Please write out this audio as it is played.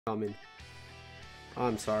coming.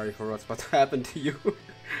 I'm sorry for what's about to happen to you.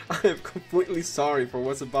 I am completely sorry for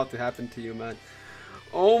what's about to happen to you, man.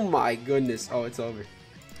 Oh my goodness. Oh, it's over.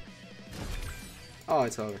 Oh,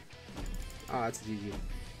 it's over. Oh, it's GG.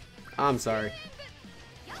 I'm sorry.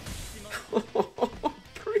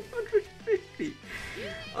 350.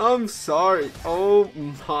 I'm sorry. Oh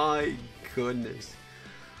my goodness.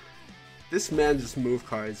 This man just moved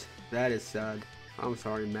cards. That is sad. I'm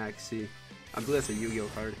sorry, Maxi. I believe that's a Yu-Gi-Oh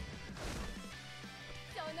card.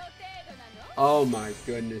 Oh my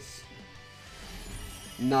goodness.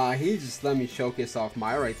 Nah, he just let me showcase off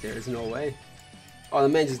Mai right there. There's no way. Oh, the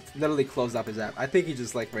man just literally closed up his app. I think he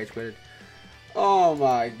just like rage quitted. Oh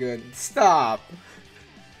my goodness. Stop.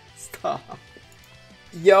 Stop.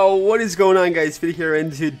 Yo, what is going on, guys? Speedy here,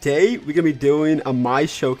 and today we're gonna be doing a Mai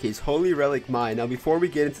showcase, Holy Relic Mai. Now, before we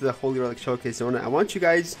get into the Holy Relic showcase, I want you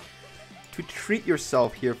guys to treat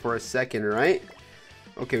yourself here for a second, right?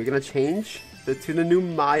 Okay, we're gonna change to the new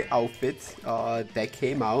Mai outfit that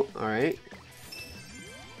came out. All right,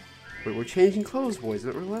 we're changing clothes, boys.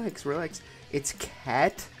 But relax, relax. It's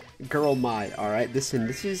Cat Girl Mai. All right, listen.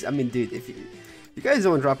 This is, I mean, dude, if you guys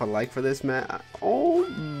don't drop a like for this, man. Oh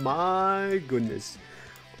my goodness.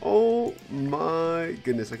 Oh my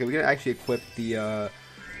goodness. Okay, we're gonna actually equip the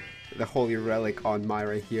Holy Relic on Mai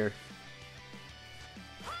right here.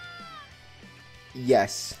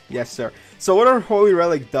 Yes, yes, sir. So what our Holy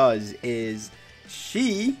Relic does is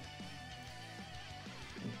she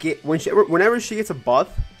whenever she gets a buff,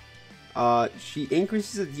 she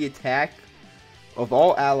increases the attack of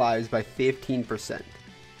all allies by 15%.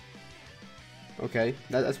 Okay,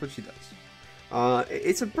 that's what she does.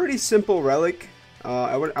 It's a pretty simple relic.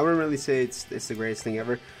 I wouldn't really say it's the greatest thing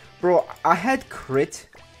ever, bro. I had crit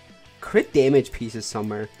damage pieces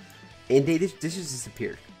somewhere, and they just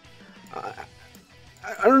disappeared.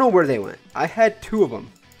 I don't know where they went. I had 2 of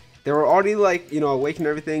them. They were already, like, you know, awake and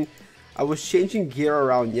everything. I was changing gear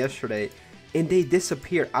around yesterday, and they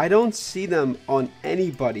disappeared. I don't see them on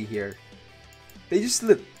anybody here. They just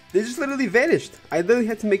literally vanished. I literally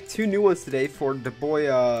had to make 2 new ones today for the boy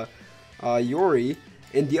Yori,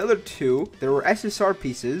 and the other 2, there were SSR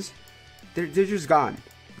pieces. They're just gone.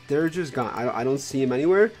 They're just gone. I don't see them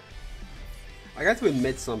anywhere. I got to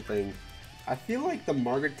admit something. I feel like the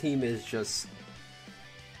Margaret team is just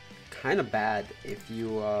kind of bad if you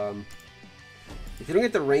don't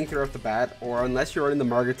get the rank 3 off the bat, or unless you're in the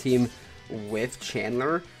Margaret team with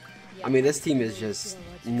Chandler. I mean, this team is just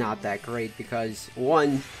not that great because,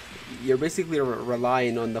 one, you're basically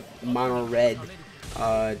relying on the mono red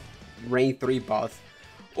rank 3 buff,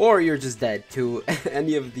 or you're just dead to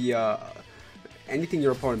any of the anything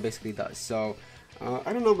your opponent basically does. So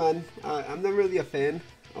I don't know, man. I'm not really a fan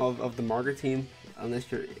of the Margaret team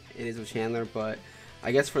unless it is with Chandler, but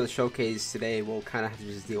I guess for the showcase today, we'll kind of have to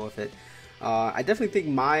just deal with it. I definitely think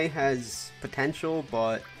Mai has potential,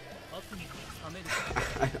 but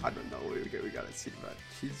I don't know. We gotta see, man.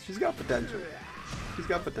 She's got potential. She's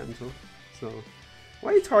got potential. So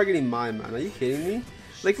why are you targeting Mai, man? Are you kidding me?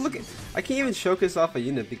 Like, look, I can't even showcase off a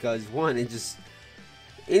unit because, one, it just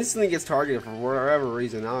instantly gets targeted for whatever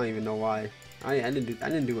reason. I don't even know why. I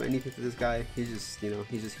didn't do anything to this guy. He's just, you know,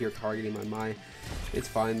 he's just here targeting my Mai. It's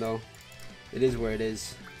fine though. It is where it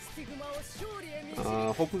is.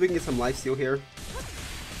 Hopefully we can get some lifesteal here.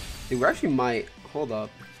 Dude, we actually might. Hold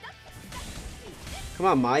up. Come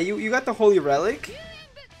on, Mai. You got the Holy Relic?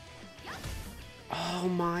 Oh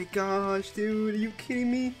my gosh, dude. Are you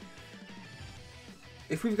kidding me?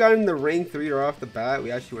 If we've gotten the rank 3 right off the bat,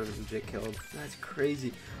 we actually would have legit killed. That's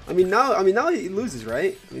crazy. I mean, now he loses,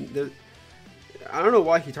 right? I mean, I don't know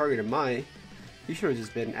why he targeted Mai. He should have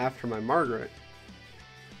just been after my Margaret.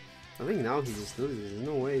 I think now he just loses. There's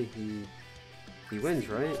no way he wins,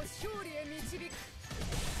 right?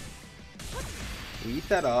 We eat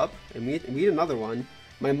that up, and we eat another one.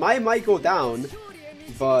 My Mai might go down,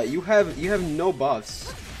 but you have no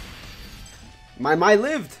buffs. My Mai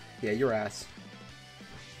lived. Yeah, your ass.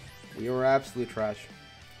 You were absolute trash.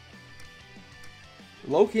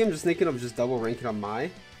 Low-key, I'm just thinking of just double ranking on Mai.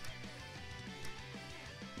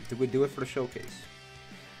 Did we do it for the showcase?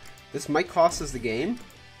 This might cost us the game,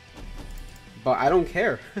 but I don't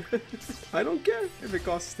care. I don't care if it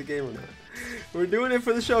costs us the game or not. We're doing it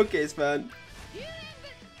for the showcase, man.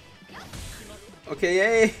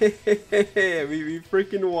 Okay, hey, we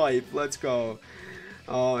freaking wipe. Let's go.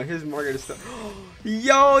 Oh, his Margaret is still.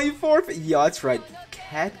 Yo, he forfeit. Yo, that's right.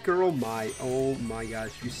 Cat Girl Mai. Oh my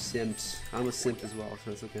gosh, you simps. I'm a simp as well,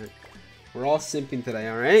 so it's okay. We're all simping today,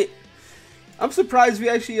 alright? I'm surprised we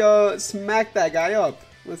actually smacked that guy up.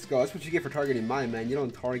 Let's go. That's what you get for targeting Mai, man. You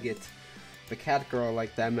don't target The cat girl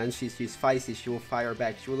like that, man, she's feisty. She will fire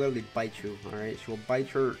back. She will literally bite you, alright? She will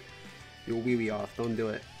bite your wee-wee off. Don't do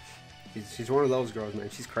it. She's one of those girls, man.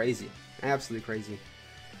 She's crazy. Absolutely crazy.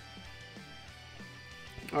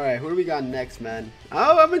 Alright, who do we got next, man?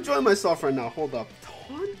 Oh, I'm enjoying myself right now. Hold up.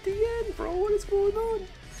 Tauntian, bro, what is going on?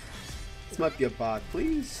 This might be a bot,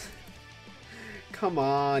 please. Come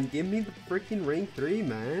on, give me the freaking rank 3,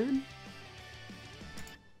 man.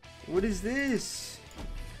 What is this?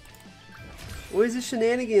 What is this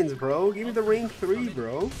shenanigans, bro? Give me the rank 3,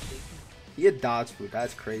 bro. He had dodge food.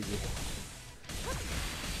 That's crazy.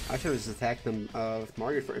 I should have just attacked him with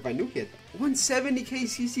Margaret if I knew he had 170k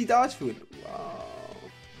CC dodge food. Wow.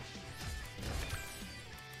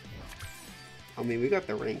 I mean, we got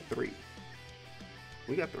the rank 3.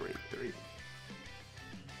 We got the rank 3.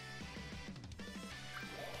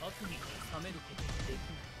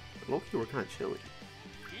 Loki, we're kind of chilling.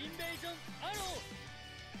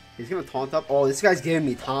 He's gonna taunt up. Oh, this guy's giving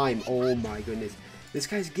me time. Oh my goodness. This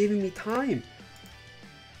guy's giving me time.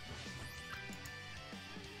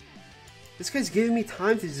 This guy's giving me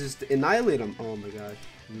time to just annihilate him. Oh my god.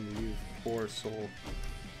 You poor soul.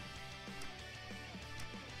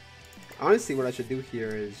 Honestly, what I should do here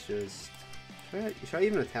is just... Should I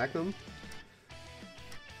even attack him?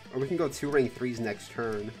 Or we can go 2 rank 3s next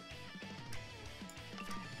turn.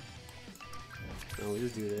 No, we'll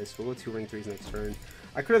just do this. We'll go 2 rank 3s next turn.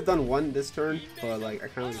 I could have done 1 this turn, but like I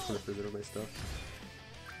kind of just want to preserve my stuff.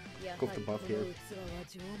 Go up the buff here.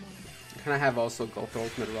 Kind of have also go for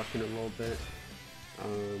ultimate rush in a little bit.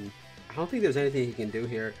 I don't think there's anything he can do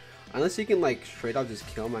here. Unless he can like straight up just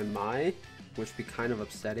kill my Mai, which would be kind of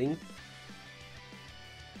upsetting.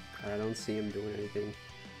 I don't see him doing anything.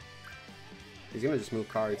 He's gonna just move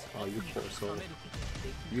cards. Oh, you poor soul.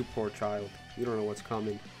 You poor child. You don't know what's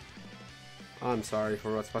coming. I'm sorry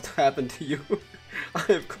for what's about to happen to you. I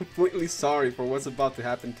am completely sorry for what's about to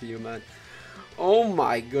happen to you, man. Oh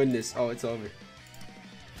my goodness. Oh, it's over.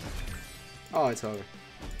 Oh, it's over.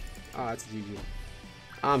 Oh, it's GG.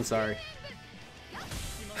 I'm sorry.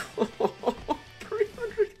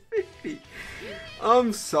 350.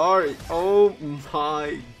 I'm sorry. Oh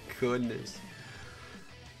my goodness.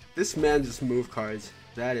 This man just moved cards.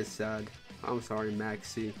 That is sad. I'm sorry,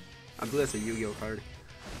 Maxi. I believe that's a Yu-Gi-Oh card.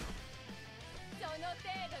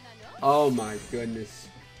 Oh my goodness.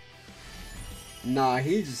 Nah,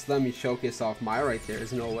 he just let me showcase off my right there.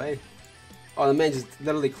 There's no way. Oh, the man just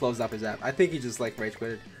literally closed up his app. I think he just like rage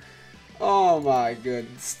quitted. Oh my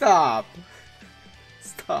goodness. Stop.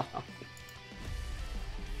 Stop.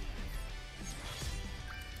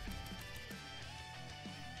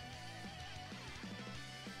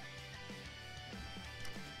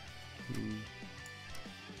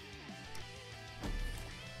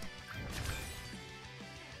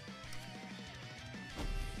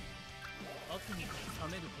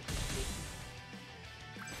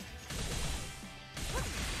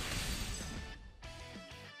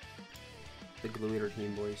 The glue eater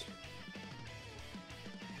team, boys.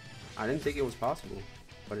 I didn't think it was possible,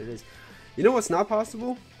 but it is. You know what's not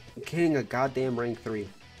possible? Getting a goddamn rank 3.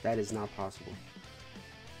 That is not possible.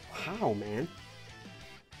 How, man?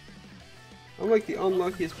 I'm like the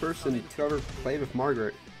unluckiest person to ever play with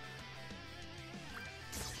Margaret.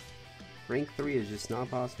 Rank 3 is just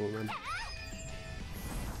not possible, man.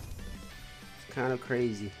 It's kind of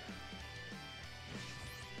crazy.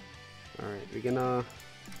 Alright, we're gonna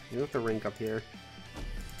have to rank up here.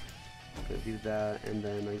 Gonna do that, and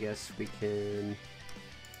then I guess we can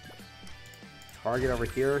target over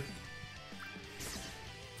here.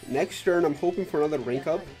 Next turn, I'm hoping for another rank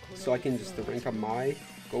up, so I can just rank up Mai.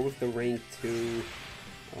 Go with the rank 2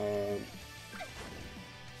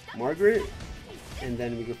 Margaret, and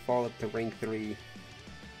then we can fall up to rank 3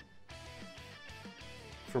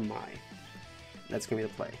 for Mai. That's gonna be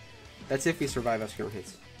the play. That's if we survive Escrow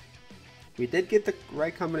hits. We did get the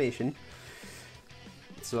right combination,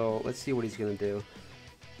 so let's see what he's gonna do.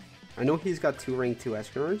 I know he's got 2 rank 2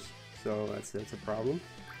 Escanors, so that's a problem.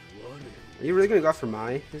 Are you really gonna go for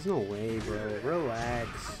Mai? There's no way, bro.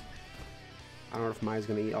 Relax. I don't know if Mai's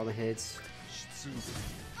gonna eat all the hits.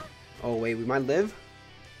 Oh wait, we might live?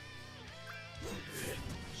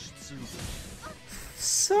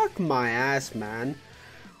 Suck my ass, man.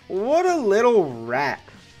 What a little rat.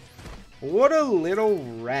 What a little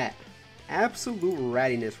rat. Absolute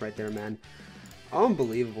rattiness right there, man.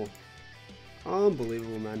 Unbelievable.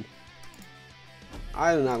 Unbelievable, man.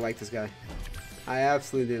 I do not like this guy. I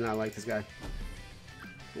absolutely do not like this guy.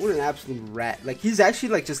 What an absolute rat. Like, he's actually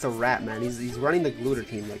like just a rat, man. He's running the Gluter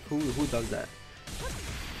team. Like, who does that?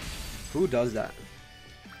 Who does that?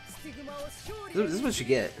 This is what you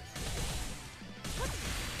get.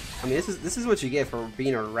 I mean, this is what you get for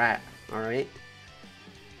being a rat. All right.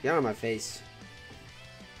 Get out of my face.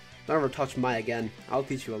 Don't ever touch Mai again. I'll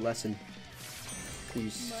teach you a lesson.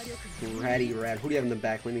 You ratty rat. Who do you have in the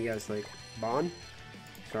back? Let me guess. Like Bon?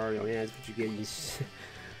 Sorry. Oh yeah, that's what you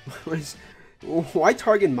get. Why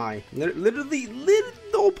target Mai? Literally, the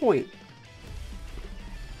whole point.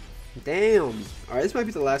 Damn. Alright, this might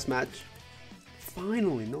be the last match.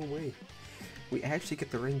 Finally, no way. We actually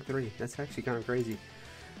get the rank 3. That's actually kind of crazy.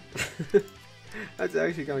 That's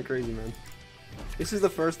actually kind of crazy, man. This is the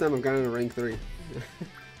first time I've gotten a rank 3.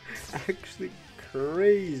 Actually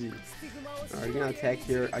crazy. Alright, you're gonna attack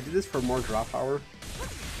here. I did this for more drop power.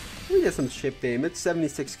 Let me get some chip aim. It's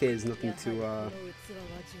 76k is nothing to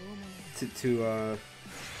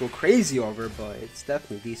go crazy over, but it's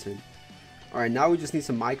definitely decent. Alright, now we just need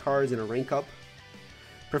some Mai cards and a rank up.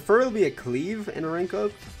 Preferably a cleave and a rank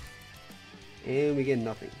up. And we get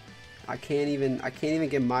nothing. I can't even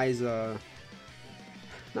get Mai's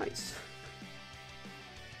nice.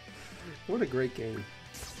 What a great game.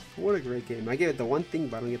 What a great game. I get it the one thing,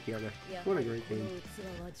 but I don't get the other. What a great game.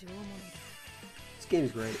 This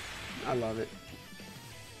game's great. I love it.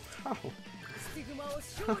 How?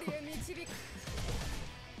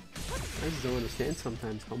 I just don't understand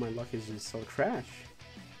sometimes how my luck is just so trash.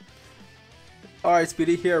 Alright,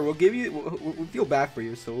 Speedy, here, we'll give you, we'll feel bad for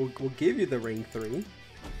you, so we'll give you the rank 3.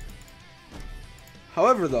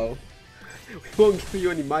 However, though, we won't give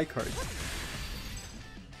you any Mai cards.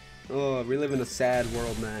 Oh, we live in a sad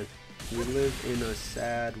world, man. We live in a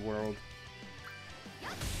sad world.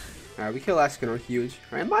 Alright, we kill Escanor, huge.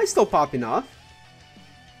 Alright, Mai's still popping off.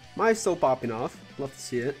 Mai's still popping off. Love to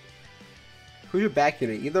see it. Who's your back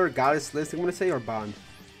unit? Either Goddess List, I'm gonna say, or Bond.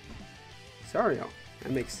 Sario.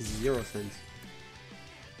 That makes 0 sense.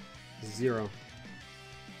 0.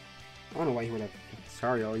 I don't know why you would have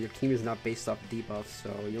Sario. Your team is not based off debuffs, so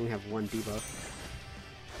you only have 1 debuff.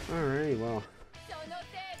 Alright, well.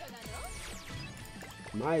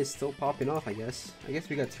 Mai is still popping off, I guess. I guess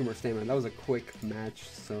we got 2 more stamina. That was a quick match,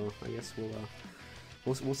 so I guess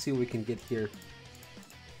we'll see what we can get here.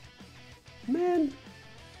 Man.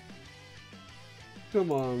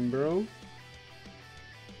 Come on, bro.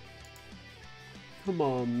 Come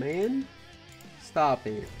on, man. Stop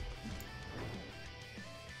it.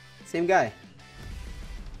 Same guy.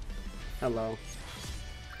 Hello.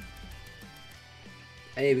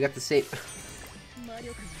 Hey, we got the same...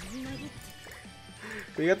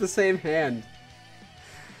 We got the same hand.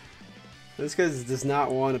 This guy does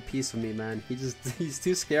not want a piece of me, man. He's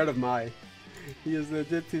too scared of Mai. He is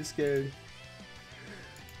legit too scared.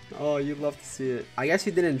 Oh, you'd love to see it. I guess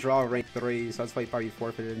he didn't draw rank 3, so that's why he probably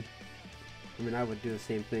forfeited. I mean, I would do the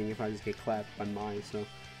same thing if I just get clapped by Mai, so...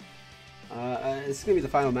 it's gonna be the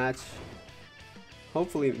final match.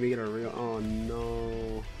 Hopefully we get a real... Oh,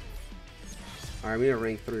 no. Alright, we need a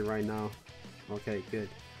rank 3 right now. Okay, good.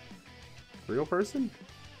 Real person?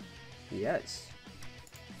 Yes.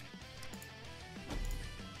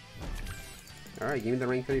 Alright, give me the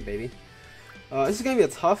rank 3, baby. This is gonna be a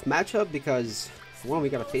tough matchup because... One, we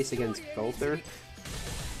gotta face against Gulther,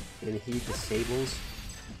 and he disables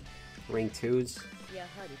rank 2s,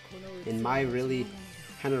 and Mai really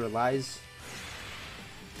kind of relies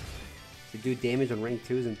to do damage on rank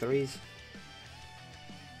 2s and 3s.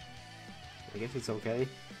 I guess it's okay.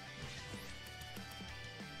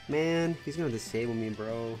 Man, he's gonna disable me,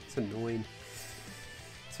 bro. It's annoying.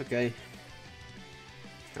 It's okay.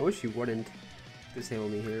 I wish he wouldn't disable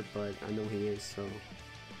me here, but I know he is, so...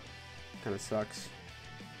 Kind of sucks.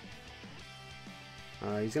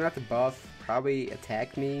 He's gonna have to buff, probably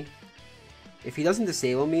attack me. If he doesn't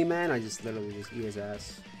disable me, man, I just literally just eat his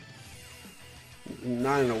ass.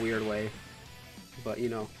 Not in a weird way, but you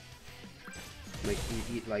know, like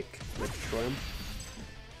eat like destroy him.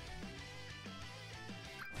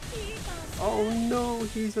 Oh no,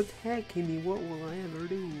 he's attacking me. What will I ever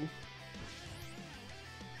do?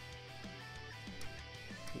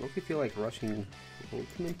 I don't feel like rushing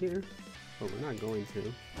ultimate here. But we're not going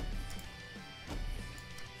to.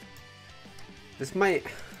 This might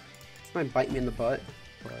bite me in the butt,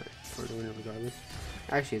 but we're doing it regardless.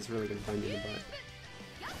 Actually, it's really gonna bite me in the butt.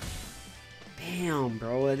 Damn,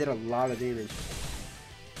 bro, that did a lot of damage.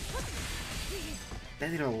 That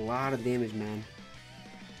did a lot of damage, man.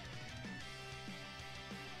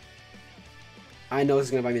 I know this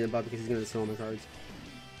is gonna bite me in the butt because he's gonna sell my cards.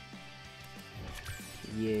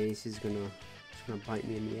 Yeah, this is gonna bite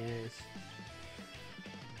me in the ass.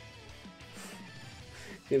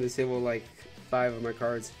 Gonna disable like 5 of my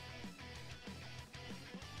cards.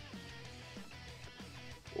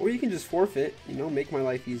 Or you can just forfeit, you know, make my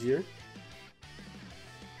life easier.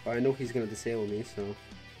 But I know he's gonna disable me, so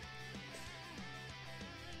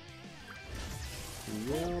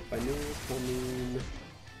Yep, I knew it was coming.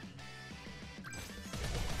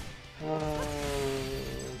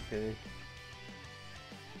 Okay.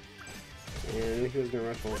 And I knew he was gonna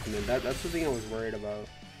rush ultimate. That's the thing I was worried about.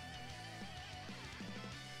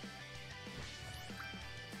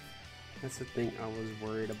 That's the thing I was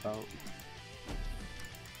worried about.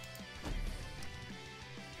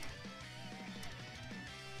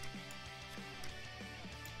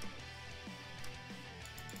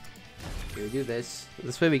 Okay, we do this.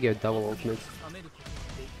 This way we get double ultimates.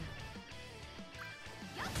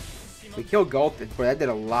 We kill Gult, but that did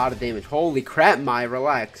a lot of damage. Holy crap, Mai,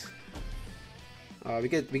 relax. We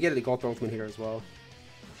get the Gult ultimate here as well,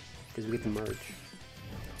 because we get to merge.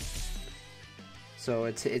 So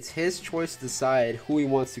it's his choice to decide who he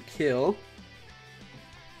wants to kill.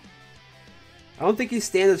 I don't think he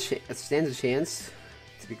stands a chance,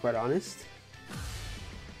 to be quite honest.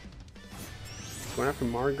 Going after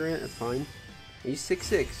Margaret, that's fine. He's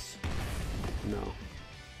 6'6". No.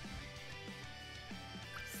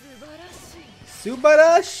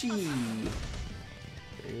 Subarashi!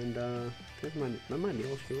 And that might be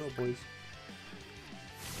all she wrote, boys.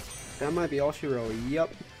 That might be all she wrote.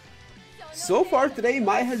 Yep. So far today,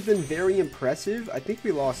 Mai has been very impressive. I think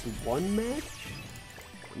we lost one match.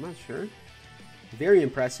 I'm not sure. Very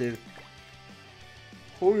impressive.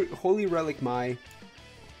 Holy Relic Mai.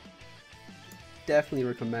 Definitely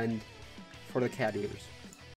recommend for the cat ears.